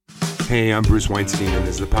Hey, I'm Bruce Weinstein, and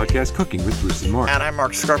this is the podcast Cooking with Bruce and Mark. And I'm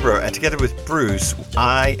Mark Scarborough, and together with Bruce,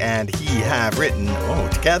 I and he have written,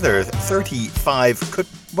 together 35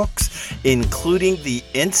 cookbooks, including the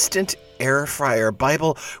Instant Air Fryer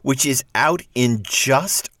Bible, which is out in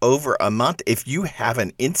just over a month. If you have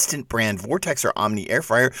an Instant brand Vortex or Omni air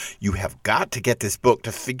fryer, you have got to get this book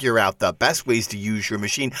to figure out the best ways to use your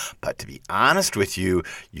machine. But to be honest with you,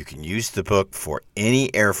 you can use the book for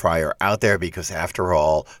any air fryer out there because, after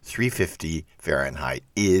all, 350 Fahrenheit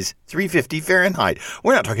is 350 Fahrenheit.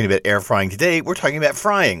 We're not talking about air frying today. We're talking about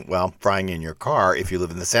frying. Well, frying in your car if you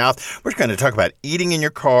live in the South. We're going to talk about eating in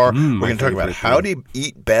your car. We're going to talk about how to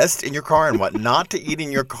eat best in your car and what not to eat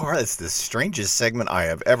in your car. That's the strangest segment I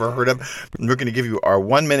have ever heard of. We're going to give you our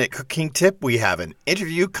 1-minute cooking tip. We have an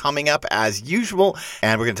interview coming up as usual,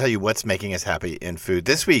 and we're going to tell you what's making us happy in food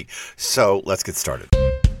this week. So let's get started.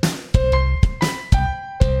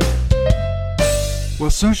 Well,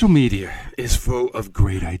 social media is full of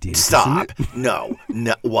great ideas. Stop. Isn't it? No.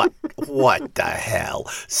 What the hell?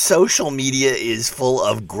 Social media is full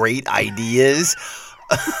of great ideas.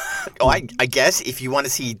 I guess if you want to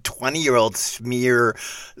see 20-year-olds smear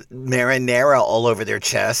marinara all over their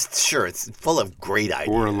chests, sure, it's full of great ideas.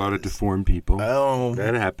 Or a lot of deformed people. Oh.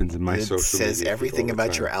 That happens in my social media. It says everything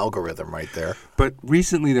about your algorithm right there. But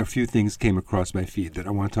recently, there are a few things came across my feed that I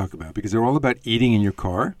want to talk about because they're all about eating in your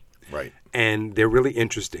car. Right. And they're really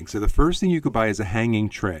interesting. So the first thing you could buy is a hanging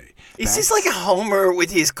tray. Is this like a Homer with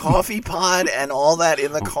his coffee pot and all that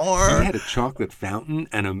in the car? He had a chocolate fountain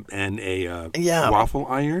and a waffle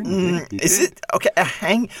iron. Is it? Okay,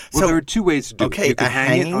 Well, there are two ways to do it. You can a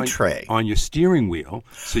hang hanging tray. on your steering wheel,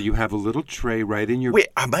 so you have a little tray right in your... Wait,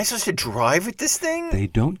 am I supposed to drive with this thing? They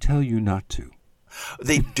don't tell you not to.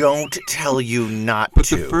 They don't tell you not But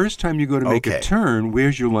to. the first time you go to make a turn,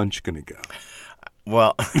 where's your lunch going to go?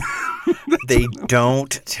 Well, they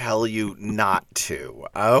don't tell you not to.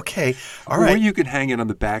 Okay. All right. Or you can hang it on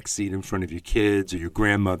the back seat in front of your kids or your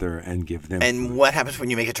grandmother and give them And food. what happens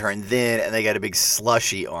when you make a turn then and they got a big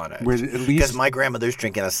slushie on it? Because my grandmother's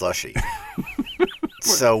drinking a slushie.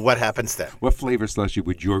 So what happens then? What flavor slushie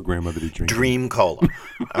would your grandmother be drinking? Dream Cola.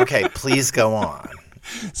 Okay, please go on.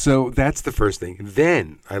 So that's the first thing.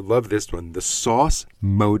 Then, I love this one, the Sauce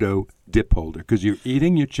Moto dip holder, because you're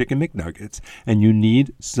eating your chicken McNuggets and you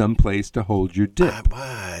need some place to hold your dip.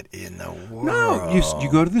 What in the world? No,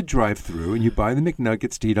 you go to the drive-thru and you buy the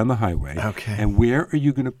McNuggets to eat on the highway. Okay. And where are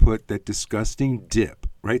you going to put that disgusting dip?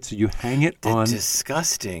 Right, so you hang it on...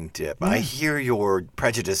 disgusting dip. Yeah. I hear your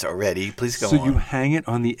prejudice already. Please go on. So you hang it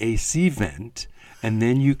on the AC vent, and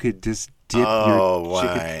then you could just dip your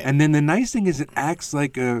chicken. Right. And then the nice thing is it acts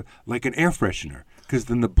like an air freshener, because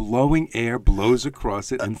then the blowing air blows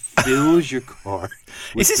across it and fills your car.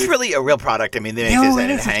 Is this really a real product? I mean, they make this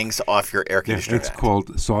and it hangs off your air conditioner. It's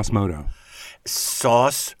called Sauce Moto.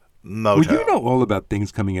 Sauce Moto. Well, you know all about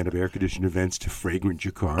things coming out of air conditioner vents to fragrance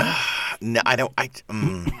your car. No, I don't.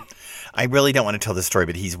 I really don't want to tell this story,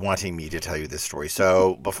 but he's wanting me to tell you this story.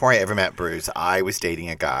 So before I ever met Bruce, I was dating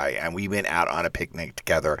a guy, and we went out on a picnic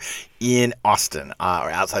together in Austin,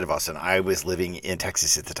 or outside of Austin. I was living in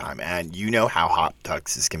Texas at the time, and you know how hot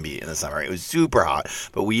Texas can be in the summer. It was super hot,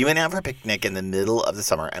 but we went out for a picnic in the middle of the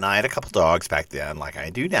summer, and I had a couple dogs back then, like I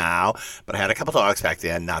do now, but I had a couple dogs back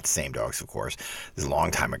then, not the same dogs, of course. This is a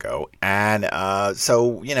long time ago. And so,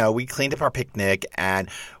 we cleaned up our picnic, and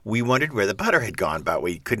we wondered where the butter had gone, but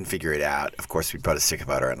we couldn't figure it out. Of course, we bought a stick of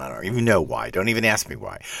butter, and I don't even know why. Don't even ask me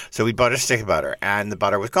why. So we bought a stick of butter, and the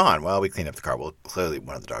butter was gone. Well, we cleaned up the car. Well, clearly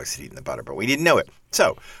one of the dogs had eaten the butter, but we didn't know it.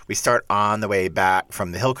 So we start on the way back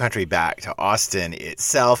from the hill country back to Austin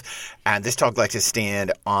itself, and this dog liked to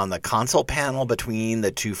stand on the console panel between the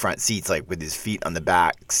two front seats, like with his feet on the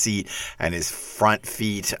back seat and his front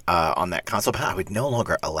feet on that console panel. I would no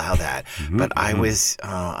longer allow that, but I was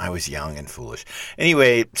young and foolish.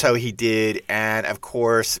 Anyway, so he did, and of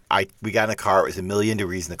course we got in the car. It was 1,000,000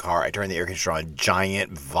 degrees in the car. I turned the air conditioner on,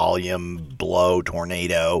 giant volume blow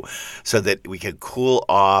tornado, so that we could cool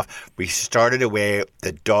off. We started away.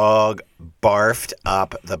 The dog barfed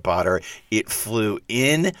up the butter. It flew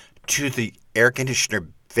into the air conditioner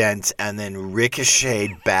vents and then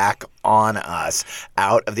ricocheted back on us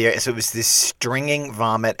out of the air. So it was this stringing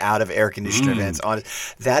vomit out of air conditioner vents on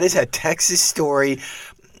us. That is a Texas story.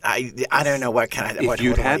 I don't know what kind of... If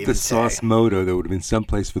you'd had the Sauce Moto, there would have been some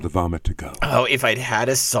place for the vomit to go. Oh, if I'd had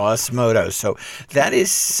a Sauce Moto. So that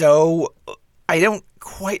is so... I don't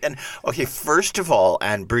quite an okay. First of all,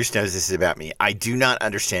 and Bruce knows this is about me. I do not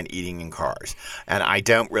understand eating in cars, and I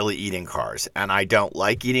don't really eat in cars, and I don't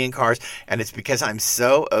like eating in cars, and it's because I'm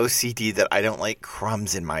so OCD that I don't like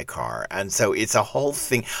crumbs in my car, and so it's a whole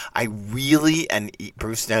thing. I really, and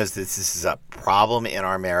Bruce knows this is a problem in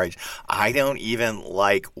our marriage. I don't even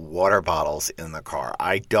like water bottles in the car.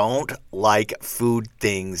 I don't like food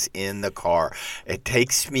things in the car. It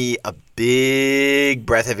takes me a big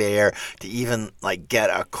breath of air to even like get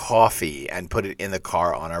a coffee and put it in the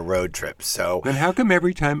car on a road trip. So then how come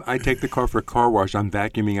every time I take the car for a car wash, I'm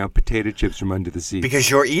vacuuming out potato chips from under the seat? because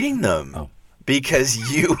you're eating them. Oh. Because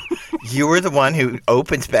you are the one who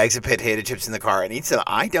opens bags of potato chips in the car and eats them.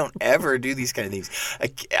 I don't ever do these kind of things.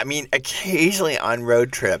 I mean, occasionally on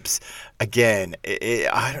road trips. Again,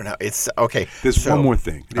 I don't know. It's okay. There's one more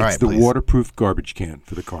thing. It's right, the please. waterproof garbage can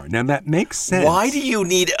for the car. Now, that makes sense. Why do you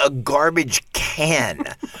need a garbage can?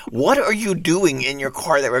 What are you doing in your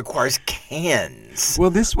car that requires cans?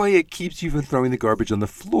 Well, this way it keeps you from throwing the garbage on the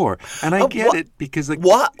floor. And I get it because like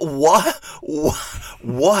What?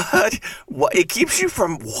 It keeps you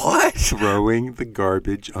from what? throwing the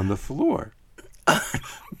garbage on the floor.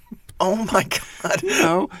 Oh my God! You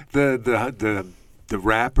know, the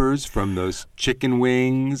wrappers from those chicken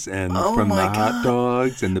wings and from the my hot God.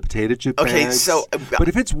 dogs and the potato chip Okay, bags. so but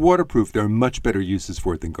if it's waterproof, there are much better uses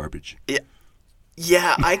for it than garbage.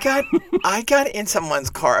 Yeah, I got in someone's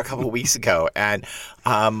car a couple of weeks ago, and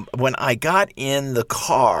when I got in the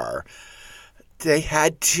car, they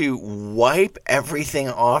had to wipe everything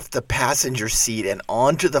off the passenger seat and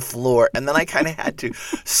onto the floor, and then I kind of had to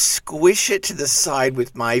squish it to the side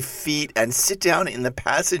with my feet and sit down in the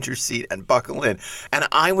passenger seat and buckle in. And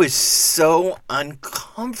I was so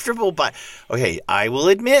uncomfortable. But okay, I will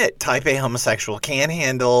admit, type A homosexual can't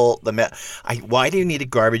handle the. Why do you need a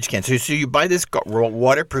garbage can? So you buy this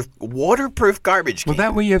waterproof garbage can. Well,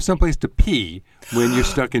 that way you have someplace to pee when you're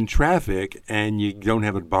stuck in traffic and you don't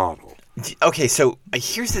have a bottle. Okay, so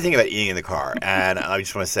here's the thing about eating in the car, and I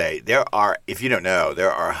just want to say if you don't know,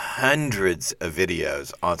 there are hundreds of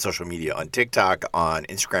videos on social media, on TikTok, on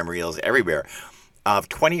Instagram Reels, everywhere, of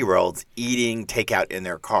 20-year-olds eating takeout in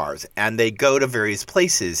their cars, and they go to various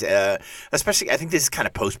places, especially I think this is kind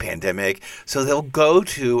of post-pandemic, so they'll go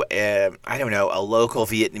to, a local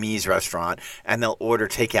Vietnamese restaurant, and they'll order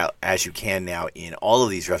takeout, as you can now in all of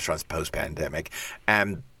these restaurants post-pandemic,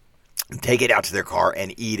 and take it out to their car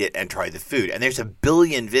and eat it and try the food. And there's a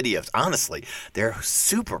billion videos. Honestly, they're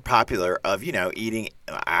super popular of, eating,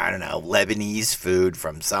 Lebanese food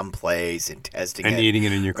from some place and testing it. And eating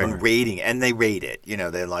it in your car. And rating. And they rate it.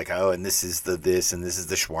 They're like, and this is the this and this is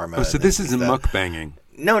the shawarma. Oh, so this isn't mukbanging.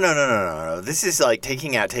 No. This is like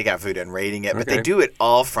taking out takeout food and rating it, but Okay. they do it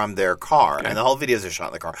all from their car, and the whole videos are shot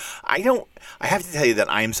in the car. I have to tell you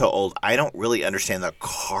that I am so old, I don't really understand the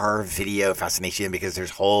car video fascination because there's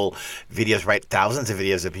whole videos, right? Thousands of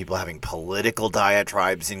videos of people having political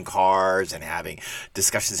diatribes in cars and having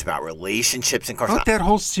discussions about relationships in cars. Oh, that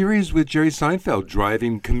whole series with Jerry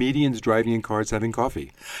Seinfeld, comedians driving in cars having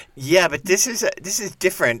coffee. Yeah, but this is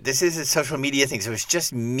different. This is a social media thing, so it's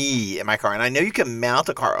just me in my car, and I know you can mount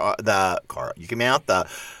you can mount the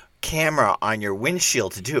camera on your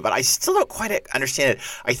windshield to do it, but I still don't quite understand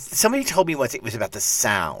it. Somebody told me once it was about the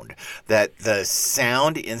sound, that the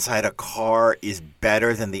sound inside a car is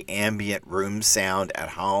better than the ambient room sound at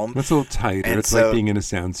home. That's a little tighter. And It's so- like being in a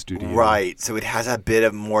sound studio. Right. So it has a bit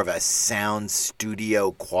of more of a sound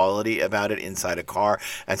studio quality about it inside a car.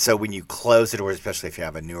 And so when you close the doors, especially if you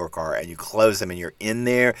have a newer car, and you close them and you're in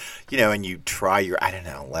there, and you try your,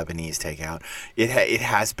 Lebanese takeout, it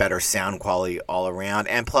has better sound quality all around.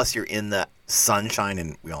 And plus you're in the sunshine,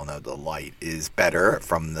 and we all know the light is better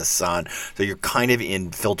from the sun. So you're kind of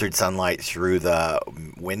in filtered sunlight through the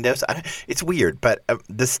windows. It's weird, but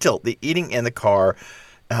the eating in the car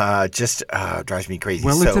just drives me crazy.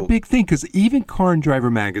 Well, it's a big thing because even Car and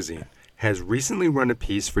Driver magazine has recently run a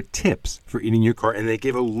piece for tips for eating your car, and they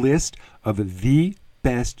gave a list of the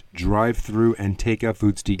best drive-through and takeout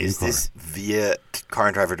foods to eat in your Is car. this via Car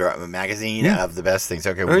and Driver magazine Yeah. of the best things?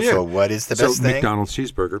 Okay, Oh, yeah. so what is the best thing? McDonald's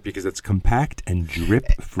cheeseburger because it's compact and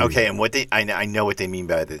drip-free. Okay, and I know what they mean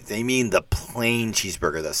by that. They mean the plain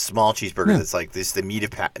cheeseburger, the small cheeseburger that's like this, the meat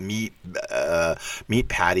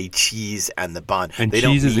patty, cheese, and the bun. And they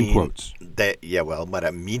cheese don't is in mean quotes.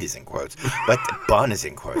 Meat is in quotes, but the bun is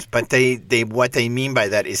in quotes. But what they mean by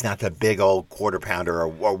that is not the big old quarter pounder or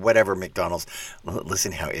whatever McDonald's.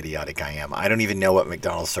 Listen how idiotic I am. I don't even know what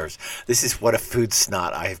McDonald's serves. This is what a food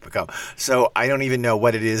snot I have become. So I don't even know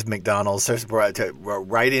what it is McDonald's serves.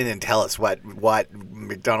 Write in and tell us what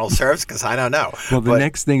McDonald's serves because I don't know. Well, the But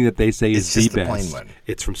next thing that they say it's is the just the best. plain one.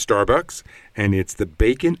 It's from Starbucks, and it's the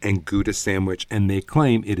bacon and Gouda sandwich, and they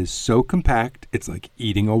claim it is so compact, it's like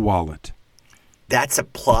eating a wallet. That's a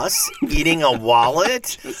plus? Eating a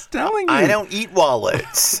wallet? Just telling you. I don't eat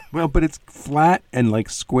wallets. Well, but it's flat and like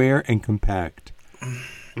square and compact.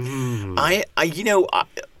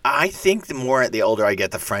 I think the older I get,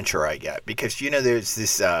 the Frencher I get, because there's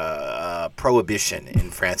this prohibition in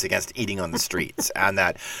France against eating on the streets, and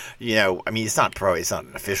that it's not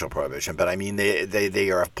an official prohibition, but I mean they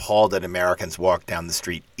are appalled that Americans walk down the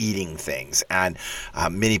street eating things, and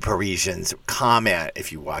many Parisians comment,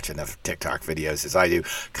 if you watch enough TikTok videos as I do,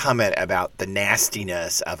 comment about the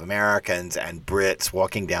nastiness of Americans and Brits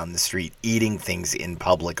walking down the street eating things in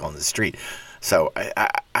public on the street. So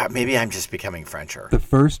maybe I'm just becoming Frencher. The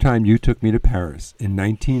first time you took me to Paris in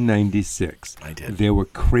 1996, I did. There were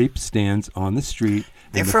crepe stands on the street.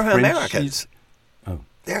 They're for Americans.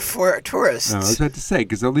 They're for tourists. No, I was about to say,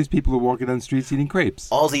 because all these people are walking down the streets eating crepes.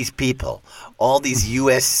 All these people, all these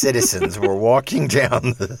U.S. citizens were walking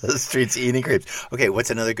down the streets eating crepes. Okay,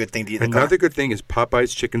 what's another good thing to eat in the car? Another good thing is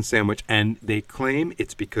Popeye's chicken sandwich, and they claim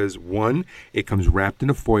it's because, one, it comes wrapped in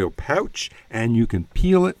a foil pouch, and you can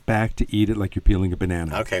peel it back to eat it like you're peeling a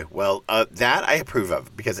banana. Okay, well, that I approve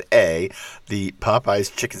of, because A, the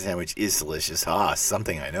Popeye's chicken sandwich is delicious.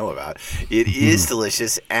 Something I know about. It is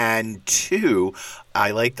delicious, and two,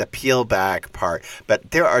 I like the peel back part,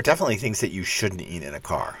 but there are definitely things that you shouldn't eat in a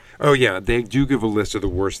car. Oh, yeah. They do give a list of the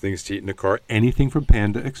worst things to eat in a car. Anything from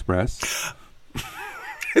Panda Express.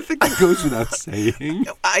 I think it goes without saying.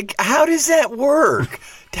 How does that work?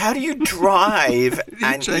 How do you drive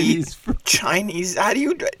and Chinese eat Chinese? How do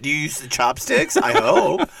you use the chopsticks? I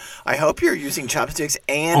hope you're using chopsticks.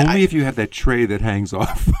 And only if you have that tray that hangs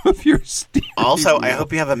off of your steering also, wheel. I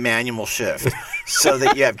hope you have a manual shift, so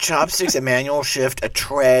that you have chopsticks, a manual shift, a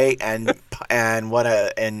tray, and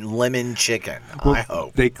lemon chicken. Well, I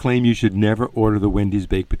hope. They claim you should never order the Wendy's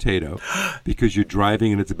baked potato because you're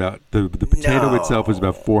driving and it's about the potato itself is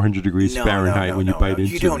about 400 degrees Fahrenheit when you bite into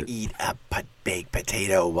it. You don't eat a baked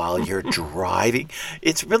potato while you're driving.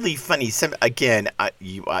 It's really funny.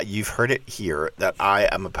 You've heard it here that I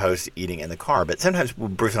am opposed to eating in the car, but sometimes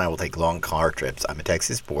Bruce and I will take long car trips. I'm a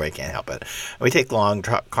Texas boy, I can't help it. We take long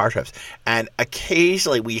car trips, and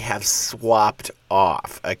occasionally we have swapped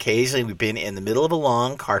off. Occasionally we've been in the middle of a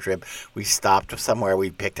long car trip. We stopped somewhere.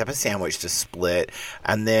 We picked up a sandwich to split,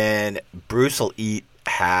 and then Bruce will eat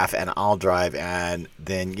half and I'll drive, and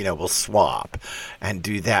then we'll swap and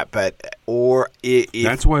do that. But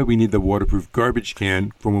that's why we need the waterproof garbage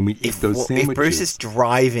can for when we eat those sandwiches. If Bruce is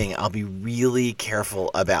driving, I'll be really careful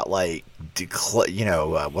about what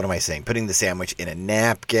am I saying? Putting the sandwich in a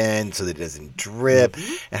napkin so that it doesn't drip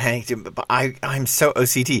and hang it. But I'm so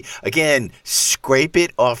OCD. Again, scrape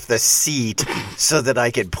it off the seat so that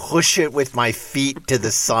I can push it with my feet to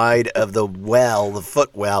the side of the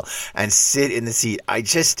footwell, and sit in the seat.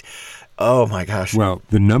 Oh my gosh. Well,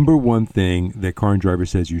 the number one thing that Car and Driver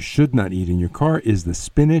says you should not eat in your car is the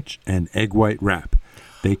spinach and egg white wrap.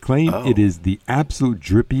 They claim it is the absolute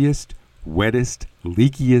drippiest, wettest,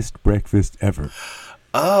 leakiest breakfast ever.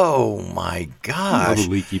 Oh my gosh. Love a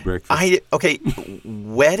leaky breakfast.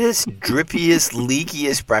 Wettest, drippiest,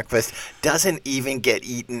 leakiest breakfast doesn't even get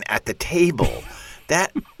eaten at the table.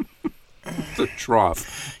 It's a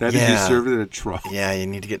trough. That is, you serve it in a trough. Yeah, you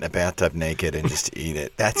need to get in a bathtub naked and just eat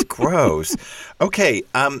it. That's gross. Okay,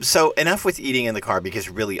 so enough with eating in the car, because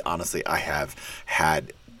really, honestly, I have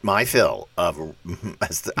had my fill of,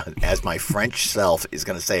 as my French self is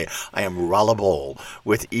going to say, I am ras-le-bol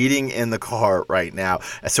with eating in the car right now.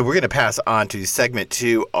 So we're going to pass on to segment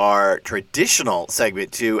 2, our traditional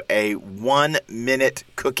segment 2, a 1-minute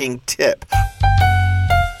cooking tip.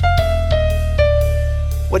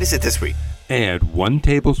 What is it this week? Add 1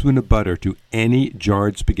 tablespoon of butter to any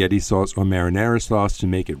jarred spaghetti sauce or marinara sauce to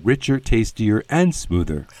make it richer, tastier, and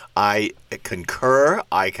smoother. I concur.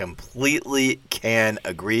 I completely can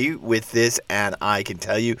agree with this, and I can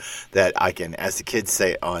tell you that I can, as the kids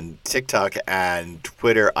say on TikTok and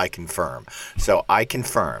Twitter, I confirm. So I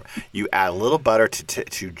confirm. You add a little butter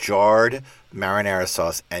to jarred marinara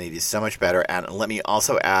sauce, and it is so much better. And let me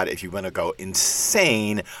also add, if you want to go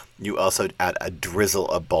insane, you also add a drizzle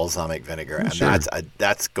of balsamic vinegar, and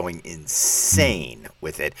that's going insane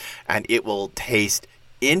with it, and it will taste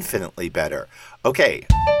infinitely better. Okay.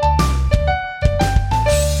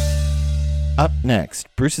 Up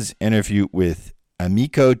next, Bruce's interview with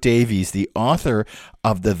Amico Davies, the author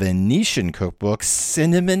of the Venetian cookbook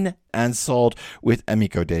Cinnamon and Salt with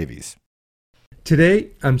Amico Davies. Today,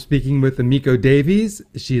 I'm speaking with Amico Davies.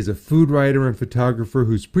 She is a food writer and photographer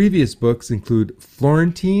whose previous books include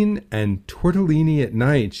Florentine and Tortellini at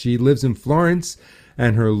Night. She lives in Florence,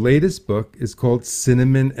 and her latest book is called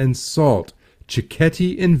Cinnamon and Salt,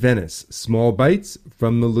 Cicchetti in Venice, Small Bites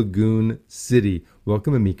from the Lagoon City.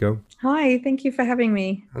 Welcome, Emiko. Hi, thank you for having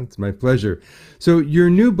me. It's my pleasure. So your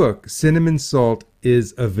new book, Cinnamon Salt,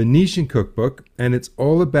 is a Venetian cookbook, and it's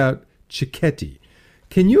all about cicchetti.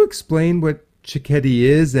 Can you explain what cicchetti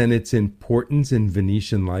is and its importance in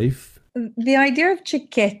Venetian life? The idea of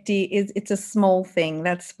cicchetti is it's a small thing.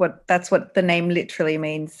 That's what the name literally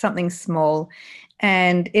means, something small.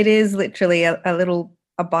 And it is literally a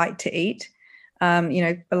bite to eat.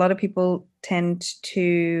 A lot of people tend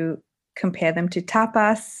to compare them to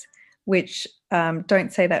tapas, which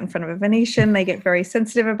don't say that in front of a Venetian. They get very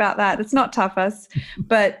sensitive about that. It's not tapas,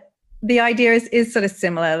 but the idea is sort of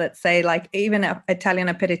similar. Let's say like even Italian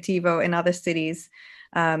aperitivo in other cities,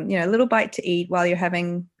 a little bite to eat while you're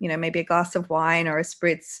having, maybe a glass of wine or a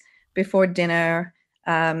spritz before dinner.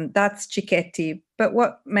 That's cicchetti. But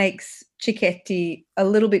what makes cicchetti a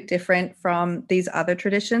little bit different from these other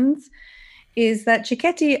traditions is that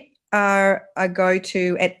cicchetti are a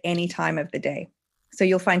go-to at any time of the day. So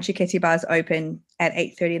you'll find cicchetti bars open at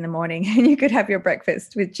 8:30 in the morning, and you could have your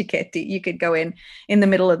breakfast with cicchetti. You could go in the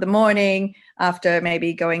middle of the morning after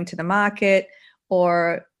maybe going to the market,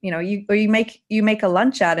 or you make a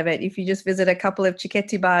lunch out of it. If you just visit a couple of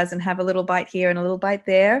cicchetti bars and have a little bite here and a little bite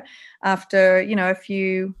there, after a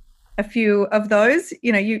few of those,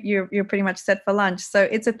 you're pretty much set for lunch. So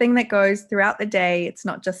it's a thing that goes throughout the day. It's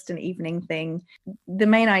not just an evening thing. The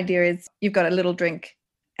main idea is you've got a little drink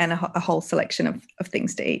and a whole selection of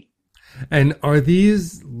things to eat. And are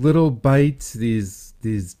these little bites, these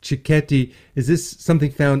cicchetti, is this something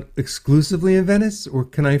found exclusively in Venice, or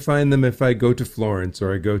can I find them if I go to Florence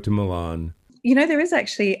or I go to Milan? There is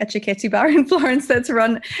actually a cicchetti bar in Florence that's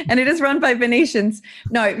run, and it is run by Venetians.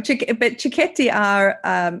 No, but cicchetti are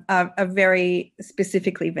very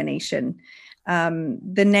specifically Venetian.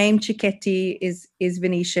 The name cicchetti is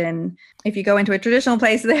Venetian. If you go into a traditional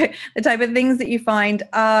place, the type of things that you find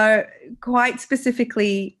are quite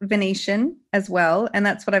specifically Venetian as well. And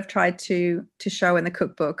that's what I've tried to show in the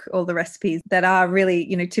cookbook, all the recipes that are really,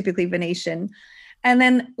 typically Venetian. And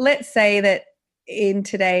then let's say that in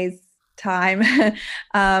today's time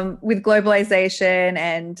with globalization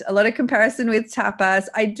and a lot of comparison with tapas,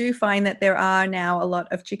 I do find that there are now a lot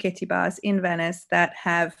of cicchetti bars in Venice that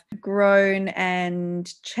have grown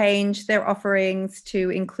and changed their offerings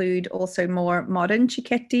to include also more modern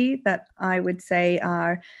cicchetti that I would say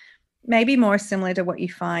are maybe more similar to what you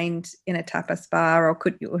find in a tapas bar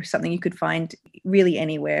or something you could find really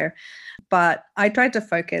anywhere. But I tried to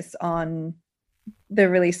focus on the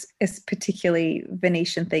really particularly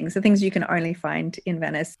Venetian things, the things you can only find in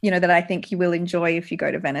Venice, that I think you will enjoy if you go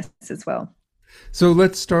to Venice as well. So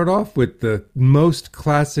let's start off with the most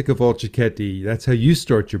classic of all cicchetti. That's how you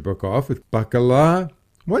start your book off, with baccalà.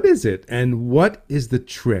 What is it, and what is the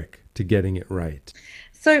trick to getting it right?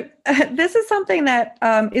 So this is something that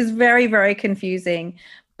is very, very confusing,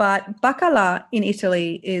 but baccalà in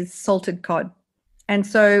Italy is salted cod. And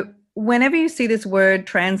so whenever you see this word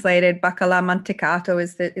translated, baccalà mantecato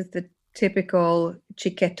is the typical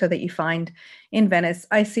cicchetto that you find in Venice.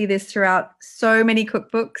 I see this throughout so many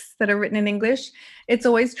cookbooks that are written in English. It's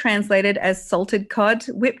always translated as salted cod,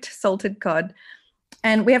 whipped salted cod.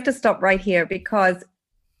 And we have to stop right here, because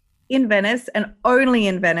in Venice, and only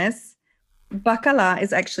in Venice, baccalà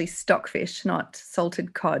is actually stockfish, not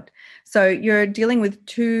salted cod. So you're dealing with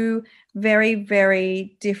two very,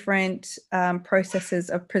 very different processes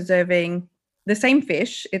of preserving the same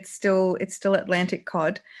fish. It's still Atlantic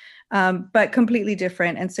cod, but completely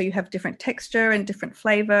different. And so you have different texture and different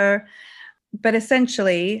flavor. But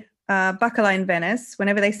essentially, baccalà in Venice,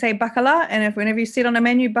 whenever they say baccalà, and whenever you see it on a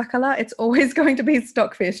menu, baccalà, it's always going to be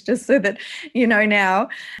stockfish, just so that you know now.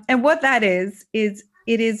 And what that is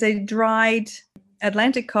it is a dried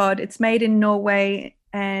Atlantic cod. It's made in Norway,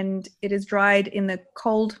 and it is dried in the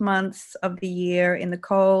cold months of the year, in the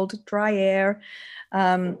cold, dry air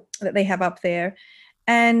that they have up there.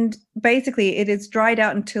 And basically, it is dried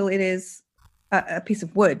out until it is a piece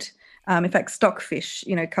of wood. In fact, stockfish,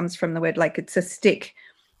 comes from the word, like it's a stick.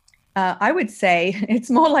 I would say it's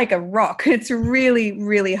more like a rock. It's really,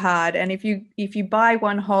 really hard. And if you buy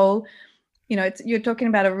one whole, you're talking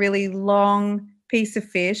about a really long piece of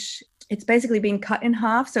fish. It's basically being cut in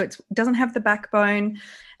half, so it doesn't have the backbone,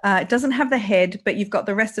 it doesn't have the head, but you've got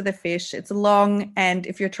the rest of the fish. It's long, and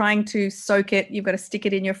if you're trying to soak it, you've got to stick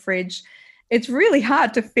it in your fridge. It's really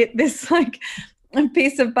hard to fit this like a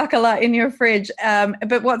piece of baccalà in your fridge.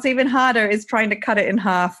 But what's even harder is trying to cut it in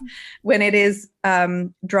half when it is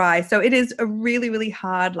dry. So it is a really, really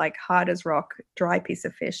hard, like hard as rock, dry piece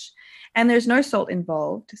of fish. And there's no salt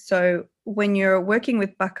involved. So when you're working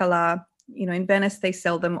with bacala, in Venice, they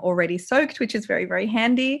sell them already soaked, which is very, very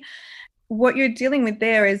handy. What you're dealing with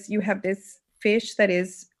there is you have this fish that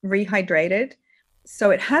is rehydrated.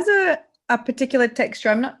 So it has a particular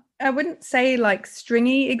texture. I wouldn't say like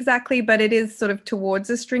stringy exactly, but it is sort of towards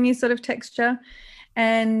a stringy sort of texture.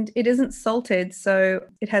 And it isn't salted, so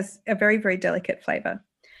it has a very, very delicate flavor.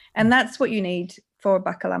 And that's what you need for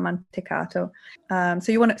bacala mantecato.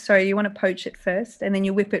 So you want to poach it first, and then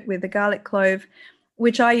you whip it with a garlic clove,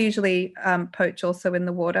 which I usually poach also in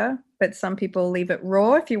the water, but some people leave it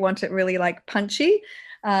raw if you want it really like punchy.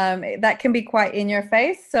 That can be quite in your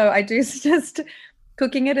face. So I do suggest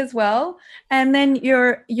cooking it as well. And then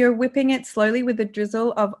you're whipping it slowly with a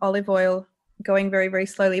drizzle of olive oil, going very, very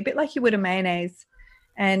slowly, a bit like you would a mayonnaise.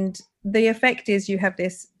 And the effect is you have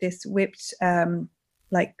this whipped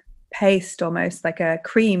like paste, almost like a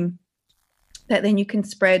cream, that then you can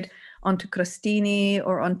spread onto crostini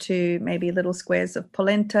or onto maybe little squares of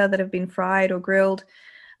polenta that have been fried or grilled.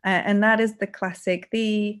 And that is the classic,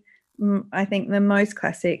 I think the most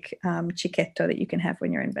classic cicchetto that you can have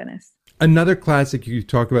when you're in Venice. Another classic you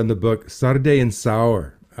talk about in the book, sarde and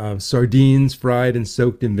sour, sardines fried and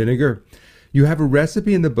soaked in vinegar. You have a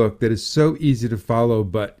recipe in the book that is so easy to follow,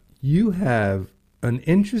 but you have an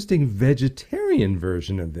interesting vegetarian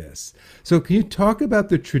version of this. So can you talk about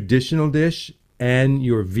the traditional dish and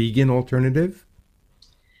your vegan alternative?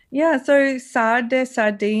 Yeah, so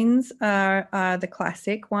sardines are the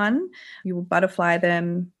classic one. You will butterfly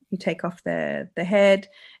them, you take off the head,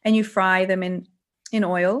 and you fry them in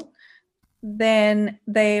oil. Then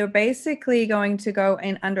they are basically going to go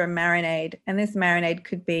in under a marinade, and this marinade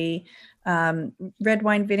could be red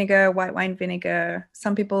wine vinegar, white wine vinegar.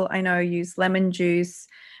 Some people I know use lemon juice.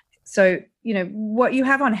 So, what you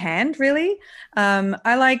have on hand, really.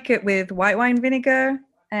 I like it with white wine vinegar,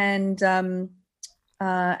 and then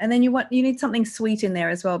you need something sweet in there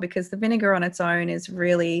as well, because the vinegar on its own is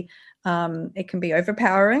really, it can be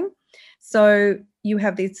overpowering. So you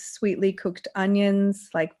have these sweetly cooked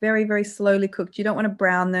onions, like very, very slowly cooked. You don't want to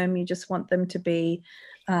brown them. You just want them to be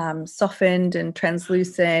softened and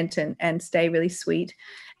translucent and stay really sweet.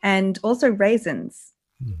 And also raisins.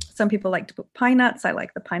 Some people like to put pine nuts. I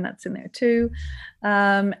like the pine nuts in there too.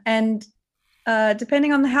 And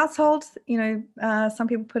depending on the household, some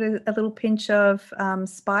people put a little pinch of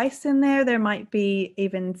spice in there. There might be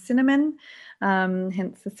even cinnamon,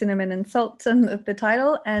 hence the cinnamon and salt and the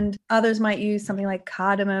title. And others might use something like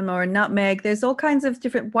cardamom or nutmeg. There's all kinds of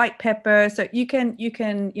different white pepper. So you can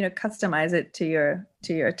customize it to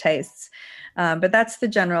your tastes. But that's the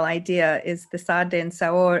general idea, is the sarde and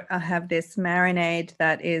sour have this marinade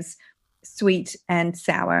that is sweet and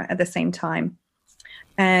sour at the same time.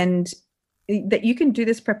 And that you can do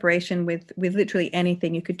this preparation with literally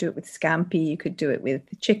anything. You could do it with scampi, you could do it with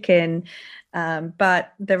chicken,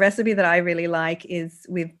 but the recipe that I really like is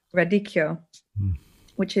with radicchio,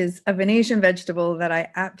 which is a Venetian vegetable that I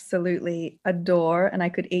absolutely adore, and I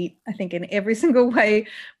could eat, I think, in every single way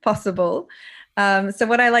possible. So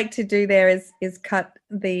what I like to do there is cut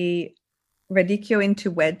the radicchio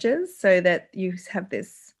into wedges so that you have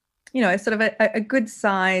this, sort of a good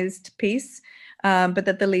sized piece, but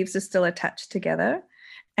that the leaves are still attached together.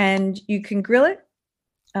 And you can grill it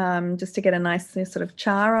just to get a nice sort of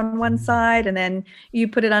char on one side, and then you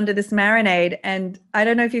put it under this marinade. And I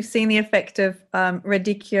don't know if you've seen the effect of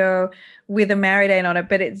radicchio with a marinade on it,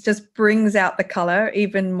 but it just brings out the color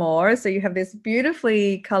even more. So you have this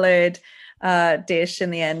beautifully colored dish in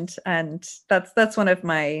the end, and that's one of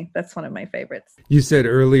my favorites. You said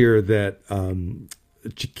earlier that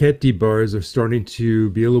cicchetti bars are starting to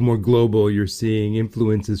be a little more global. You're seeing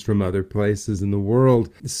influences from other places in the world.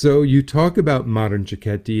 So you talk about modern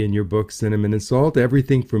cicchetti in your book, Cinnamon and Salt,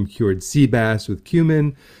 everything from cured sea bass with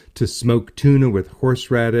cumin to smoked tuna with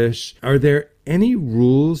horseradish. Are there any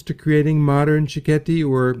rules to creating modern cicchetti,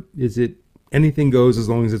 or is it anything goes as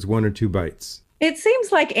long as it's one or two bites? It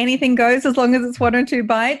seems like anything goes as long as it's one or two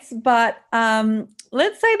bites, but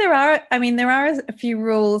let's say there are a few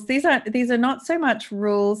rules. These are not so much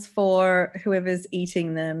rules for whoever's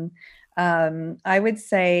eating them. I would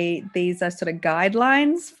say these are sort of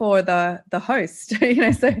guidelines for the host. So in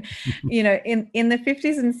the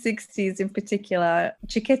 50s and 60s in particular,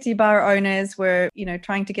 cicchetti bar owners were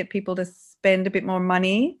trying to get people to spend a bit more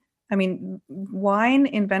money. I mean, wine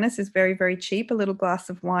in Venice is very, very cheap. A little glass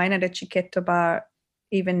of wine at a cicchetto bar,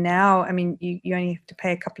 even now, I mean, you only have to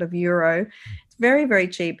pay a couple of euro. It's very, very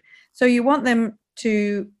cheap. So you want them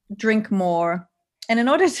to drink more. And in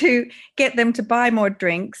order to get them to buy more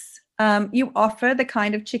drinks, you offer the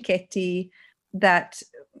kind of cicchetti that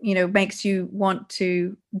makes you want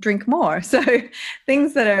to drink more. So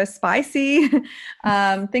things that are spicy,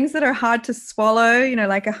 things that are hard to swallow,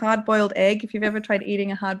 like a hard-boiled egg. If you've ever tried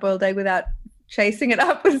eating a hard-boiled egg without chasing it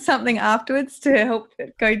up with something afterwards to help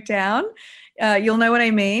it go down, you'll know what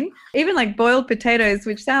I mean. Even like boiled potatoes,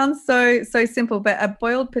 which sounds so simple, but a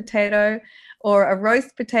boiled potato or a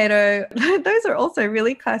roast potato, those are also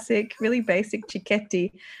really classic, really basic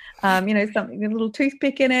cicchetti. Something, a little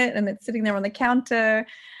toothpick in it, and it's sitting there on the counter.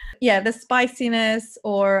 Yeah, the spiciness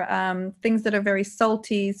or things that are very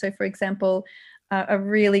salty. So, for example, a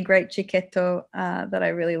really great cicchetto that I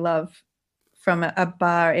really love from a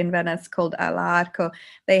bar in Venice called All'Arco.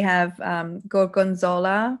 They have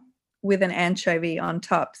gorgonzola with an anchovy on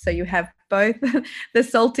top. So you have both the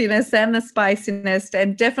saltiness and the spiciness.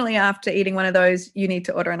 And definitely after eating one of those, you need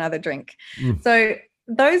to order another drink. So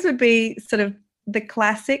those would be sort of the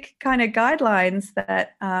classic kind of guidelines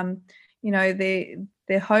that,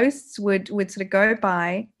 the hosts would sort of go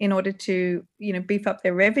by in order to, beef up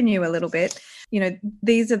their revenue a little bit.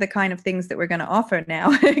 These are the kind of things that we're going to offer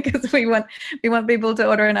now because we want people to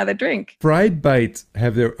order another drink. Fried bites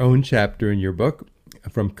have their own chapter in your book,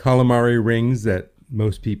 from calamari rings that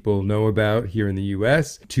most people know about here in the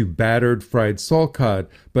U.S. to battered fried salt cod.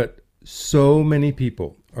 But so many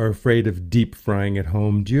people are afraid of deep frying at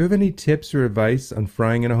home. Do you have any tips or advice on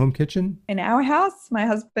frying in a home kitchen? In our house, my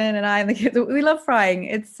husband and I and the kids, we love frying.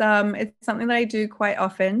 It's something that I do quite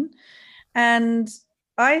often. And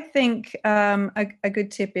I think a good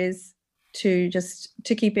tip is to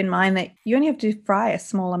keep in mind that you only have to fry a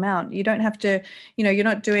small amount. You don't have to, you're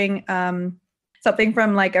not doing something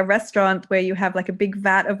from like a restaurant where you have like a big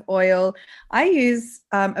vat of oil. I use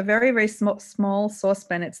a very, very small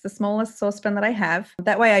saucepan. It's the smallest saucepan that I have.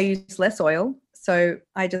 That way I use less oil. So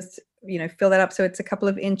I just, fill that up so it's a couple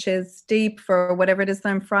of inches deep for whatever it is that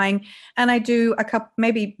I'm frying. And I do a cup,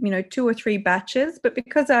 maybe, 2 or 3 batches. But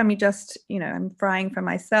because I'm just, I'm frying for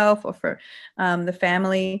myself or for the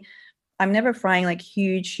family, I'm never frying like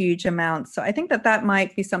huge amounts. So I think that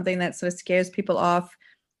might be something that sort of scares people off.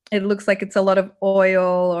 It looks like it's a lot of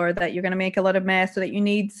oil or that you're going to make a lot of mess or that you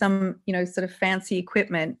need some, sort of fancy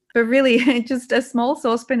equipment. But really, just a small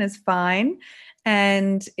saucepan is fine.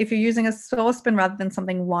 And if you're using a saucepan rather than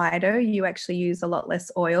something wider, you actually use a lot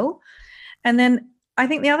less oil. And then I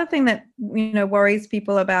think the other thing that, worries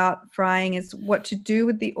people about frying is what to do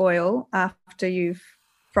with the oil after you've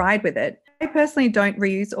fried with it. I personally don't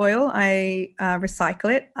reuse oil. I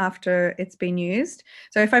recycle it after it's been used.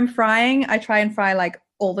 So if I'm frying, I try and fry like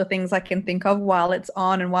all the things I can think of while it's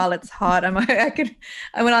on and while it's hot.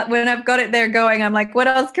 When I've got it there going, I'm like, what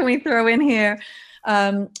else can we throw in here?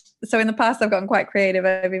 So in the past, I've gotten quite creative.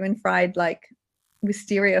 I've even fried like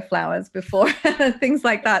wisteria flowers before, things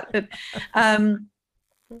like that. But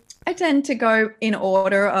I tend to go in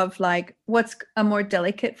order of like what's a more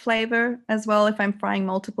delicate flavor as well if I'm frying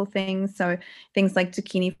multiple things. So things like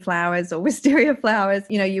zucchini flowers or wisteria flowers,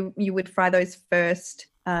 you would fry those first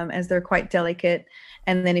as they're quite delicate.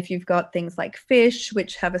 And then if you've got things like fish,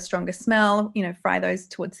 which have a stronger smell, fry those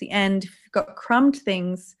towards the end. If you've got crumbed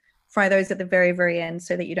things, fry those at the very, very end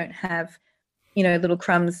so that you don't have, little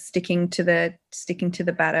crumbs sticking to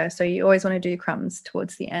the batter. So you always want to do crumbs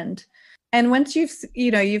towards the end. And once you've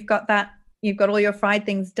got all your fried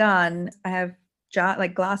things done, I have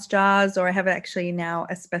glass jars, or I have actually now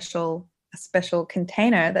a special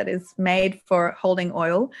container that is made for holding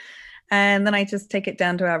oil. And then I just take it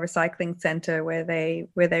down to our recycling center where they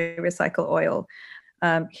recycle oil.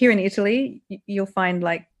 Here in Italy, you'll find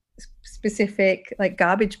like specific like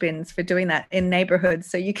garbage bins for doing that in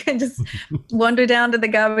neighborhoods. So you can just wander down to the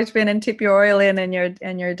garbage bin and tip your oil in, and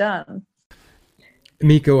you're done.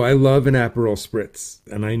 Miko, I love an Aperol Spritz,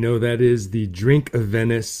 and I know that is the drink of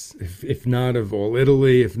Venice, if not of all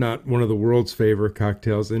Italy, if not one of the world's favorite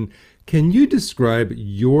cocktails. And can you describe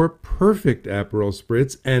your perfect Aperol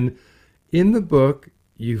Spritz? And in the book,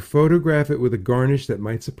 you photograph it with a garnish that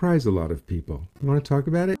might surprise a lot of people. You want to talk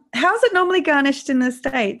about it? How's it normally garnished in the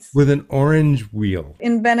States? With an orange wheel.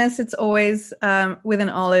 In Venice, it's always with an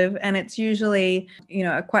olive, and it's usually,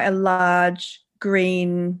 quite a large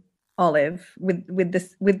green olive with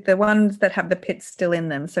the ones that have the pits still in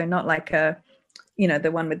them. So not like the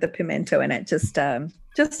one with the pimento in it, just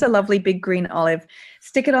a lovely big green olive.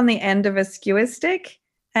 Stick it on the end of a skewer stick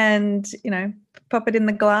and, pop it in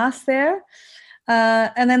the glass there.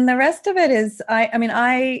 And then the rest of it is,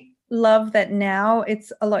 I love that now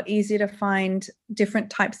it's a lot easier to find different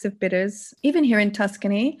types of bitters, even here in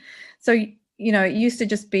Tuscany. So, it used to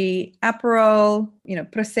just be Aperol,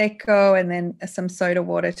 Prosecco, and then some soda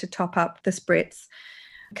water to top up the spritz.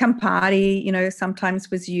 Campari,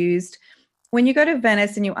 sometimes was used. when you go to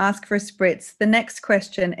Venice and you ask for a spritz, the next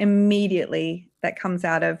question immediately that comes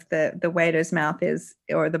out of the waiter's mouth is,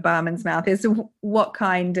 or the barman's mouth is, what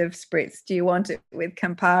kind of spritz? Do you want it with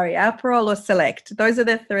Campari, Aperol, or Select? Those are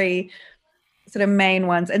the three sort of main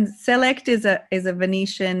ones. And Select is a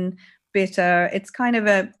Venetian bitter. It's kind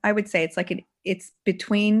of I would say it's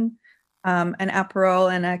between an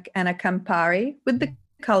Aperol and a Campari, with the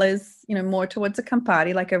colors, more towards a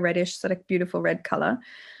Campari, like a reddish sort of beautiful red color.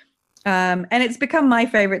 And it's become my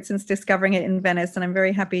favorite since discovering it in Venice. And I'm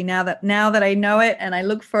very happy now that I know it and I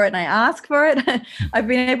look for it and I ask for it, I've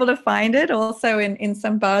been able to find it also in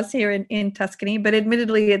some bars here in Tuscany. But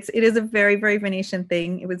admittedly, it is a very, very Venetian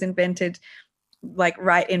thing. It was invented like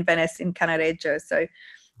right in Venice, in Cannaregio. So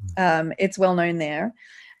it's well known there.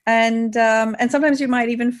 And sometimes you might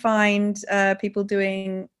even find people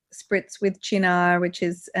doing spritz with Cynar, which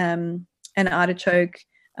is an artichoke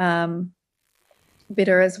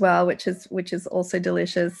bitter as well, which is also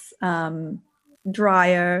delicious,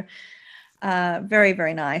 drier, very,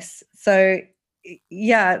 very nice. So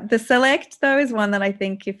yeah, the Select though is one that I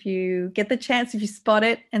think if you get the chance, if you spot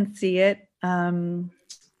it and see it,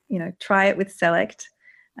 try it with Select,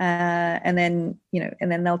 and then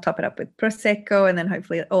they'll top it up with Prosecco, and then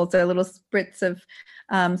hopefully also a little spritz of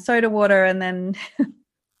soda water, and then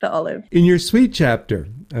the olive. In your sweet chapter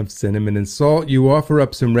of Cinnamon and Salt, you offer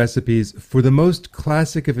up some recipes for the most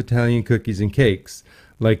classic of Italian cookies and cakes,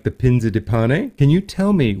 like the pinza di pane. Can you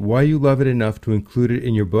tell me why you love it enough to include it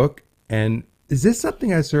in your book? And is this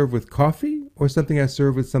something I serve with coffee, or something I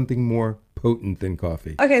serve with something more potent than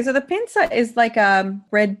coffee? Okay, so the pinza is like a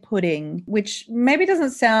bread pudding, which maybe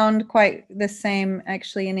doesn't sound quite the same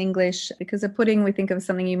actually in English, because a pudding we think of as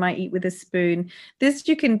something you might eat with a spoon. This,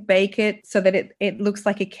 you can bake it so that it looks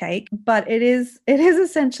like a cake, but it is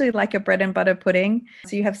essentially like a bread and butter pudding.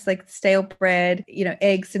 So you have like stale bread,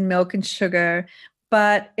 eggs and milk and sugar,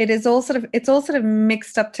 but it's all sort of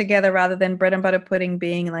mixed up together, rather than bread and butter pudding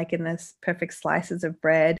being like in this perfect slices of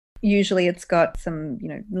bread. Usually it's got some,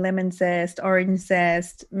 lemon zest, orange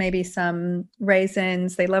zest, maybe some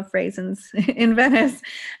raisins. They love raisins in Venice,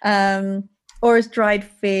 or as dried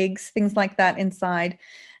figs, things like that inside.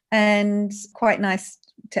 And quite nice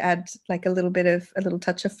to add like a little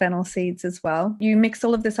touch of fennel seeds as well. You mix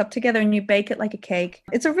all of this up together and you bake it like a cake.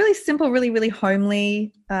 It's a really simple, really, really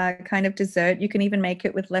homely kind of dessert. You can even make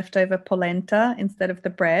it with leftover polenta instead of the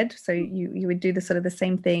bread. So you would do the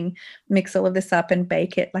same thing, mix all of this up and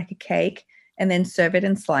bake it like a cake, and then serve it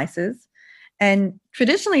in slices. And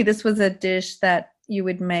traditionally, this was a dish that you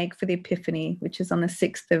would make for the Epiphany, which is on the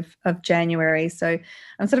 6th of January. So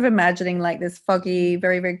I'm sort of imagining like this foggy,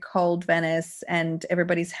 very, very cold Venice, and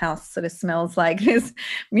everybody's house sort of smells like this,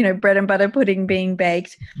 bread and butter pudding being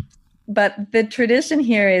baked. But the tradition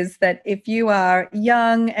here is that if you are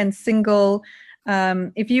young and single,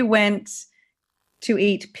 if you went to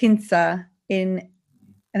eat pinza in,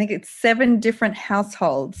 I think it's 7 different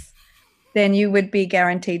households, then you would be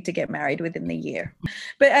guaranteed to get married within the year.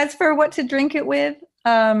 But as for what to drink it with,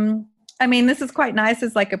 this is quite nice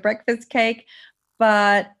as like a breakfast cake,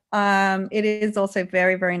 but it is also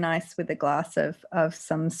very, very nice with a glass of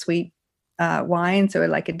some sweet wines, or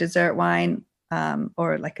like a dessert wine,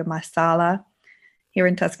 or like a marsala. Here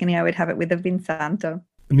in Tuscany, I would have it with a Vinsanto.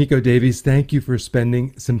 Amico Davies, thank you for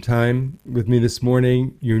spending some time with me this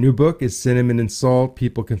morning. Your new book is Cinnamon and Salt.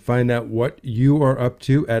 People can find out what you are up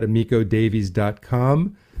to at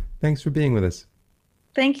amicodavies.com. Thanks for being with us.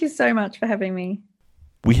 Thank you so much for having me.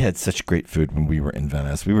 We had such great food when we were in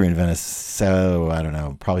Venice. We were in Venice, so I don't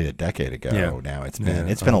know, probably a decade ago. Yeah. Now it's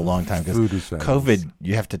been a long time, because COVID,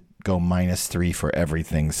 you have to go -3 for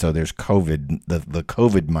everything. So there's COVID, the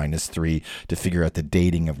COVID -3 to figure out the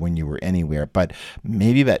dating of when you were anywhere. But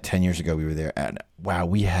maybe about 10 years ago we were there, and wow,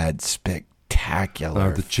 we had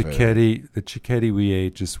spectacular the food. The cicchetti we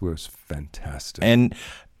ate just was fantastic. And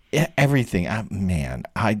everything, man,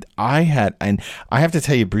 I have to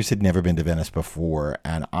tell you, Bruce had never been to Venice before,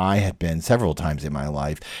 and I had been several times in my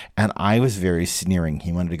life, and I was very sneering.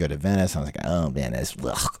 He wanted to go to Venice. I was like, oh, Venice,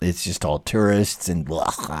 ugh, it's just all tourists, and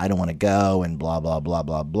ugh, I don't want to go, and blah, blah, blah,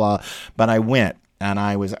 blah, blah. But I went, and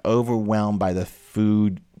I was overwhelmed by the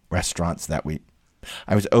restaurants that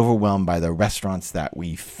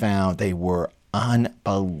we found. They were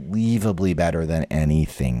unbelievably better than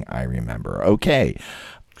anything I remember. Okay.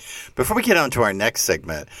 Before we get on to our next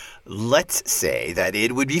segment, let's say that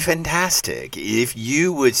it would be fantastic if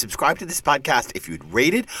you would subscribe to this podcast, if you'd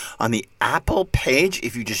rate it on the Apple page.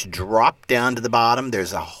 If you just drop down to the bottom,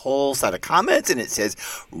 there's a whole set of comments and it says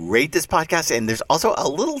rate this podcast. And there's also a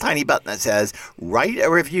little tiny button that says write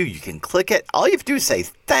a review. You can click it. All you have to do is say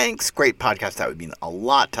thanks, great podcast. That would mean a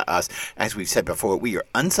lot to us. As we've said before, we are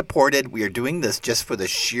unsupported. We are doing this just for the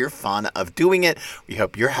sheer fun of doing it. We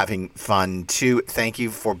hope you're having fun too. Thank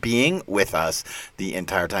you for being with us the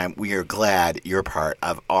entire time. We are glad you're part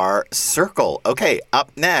of our circle. Okay,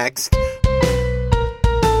 up next,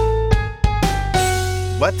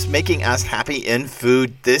 what's making us happy in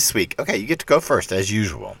food this week? Okay, you get to go first as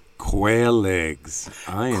usual. Quail eggs.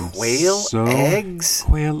 I am Quail eggs?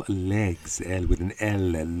 Quail legs. L with an L,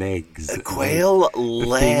 legs. Quail the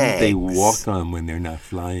legs. thing they walk on when they're not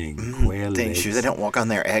flying. Quail legs. Sure they don't walk on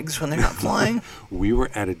their eggs when they're not flying? We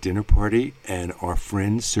were at a dinner party and our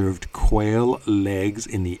friend served quail legs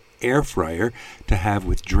in the air fryer to have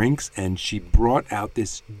with drinks, and she brought out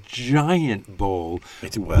this giant bowl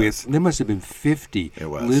with, there must have been 50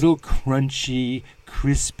 little crunchy,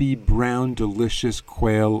 crispy, brown, delicious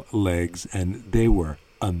quail legs, and they were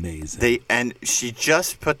amazing. And she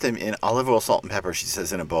just put them in olive oil, salt, and pepper, she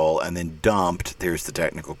says, in a bowl, and then there's the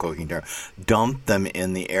technical cooking term, dumped them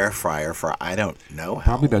in the air fryer for I don't know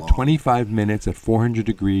how Probably about long. 25 minutes at 400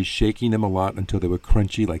 degrees, shaking them a lot until they were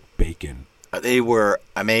crunchy like bacon. They were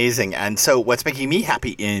amazing. And so what's making me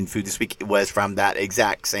happy in food this week was from that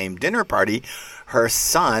exact same dinner party. Her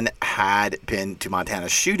son had been to Montana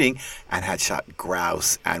shooting and had shot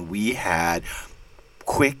grouse. And we had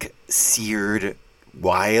quick seared,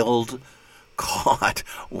 wild caught,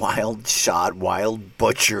 wild shot, wild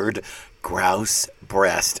butchered grouse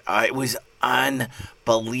breast. It was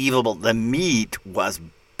unbelievable. The meat was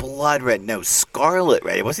blood red, no, scarlet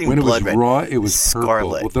red. It wasn't even blood red. When it was raw, it was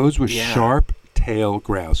scarlet. Purple. Well, those were sharp tail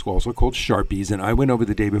grouse, also called Sharpies, and I went over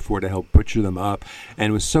the day before to help butcher them up, and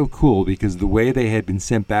it was so cool because the way they had been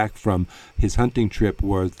sent back from his hunting trip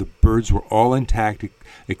was the birds were all intact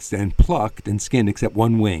and plucked and skinned except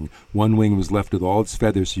one wing. One wing was left with all its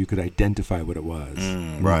feathers so you could identify what it was.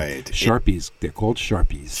 Right. Sharpies, they're called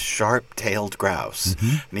Sharpies. Sharp-tailed grouse.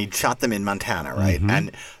 And he shot them in Montana, right?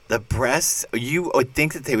 And the breasts, you would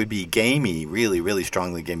think that they would be gamey, really, really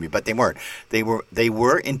strongly gamey, but they weren't. They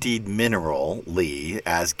were indeed minerally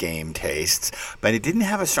as game tastes, but it didn't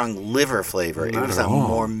have a strong liver flavor. It was a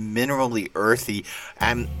more minerally earthy.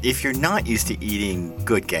 And if you're not used to eating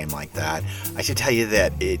good game like that, I should tell you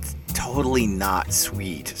that it's totally not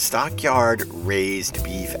sweet. Stockyard raised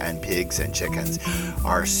beef and pigs and chickens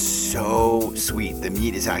are so sweet. The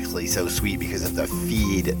meat is actually so sweet because of the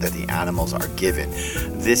feed that the animals are given.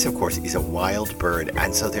 This, of course, is a wild bird,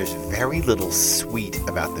 and so there's very little sweet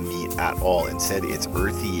about the meat at all. Instead, it's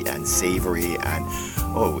earthy and savory, and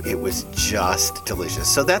it was just delicious.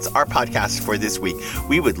 So that's our podcast for this week.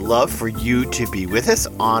 We would love for you to be with us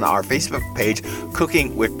on our Facebook page,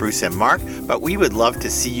 Cooking with Bruce and Mark, but we would love to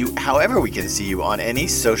see you however we can see you on any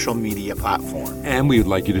social media platform. And we would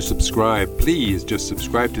like you to subscribe. Please just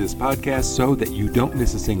subscribe to this podcast so that you don't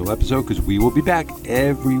miss a single episode, because we will be back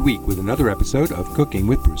every week with another episode of Cooking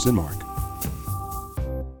with Bruce and Mark.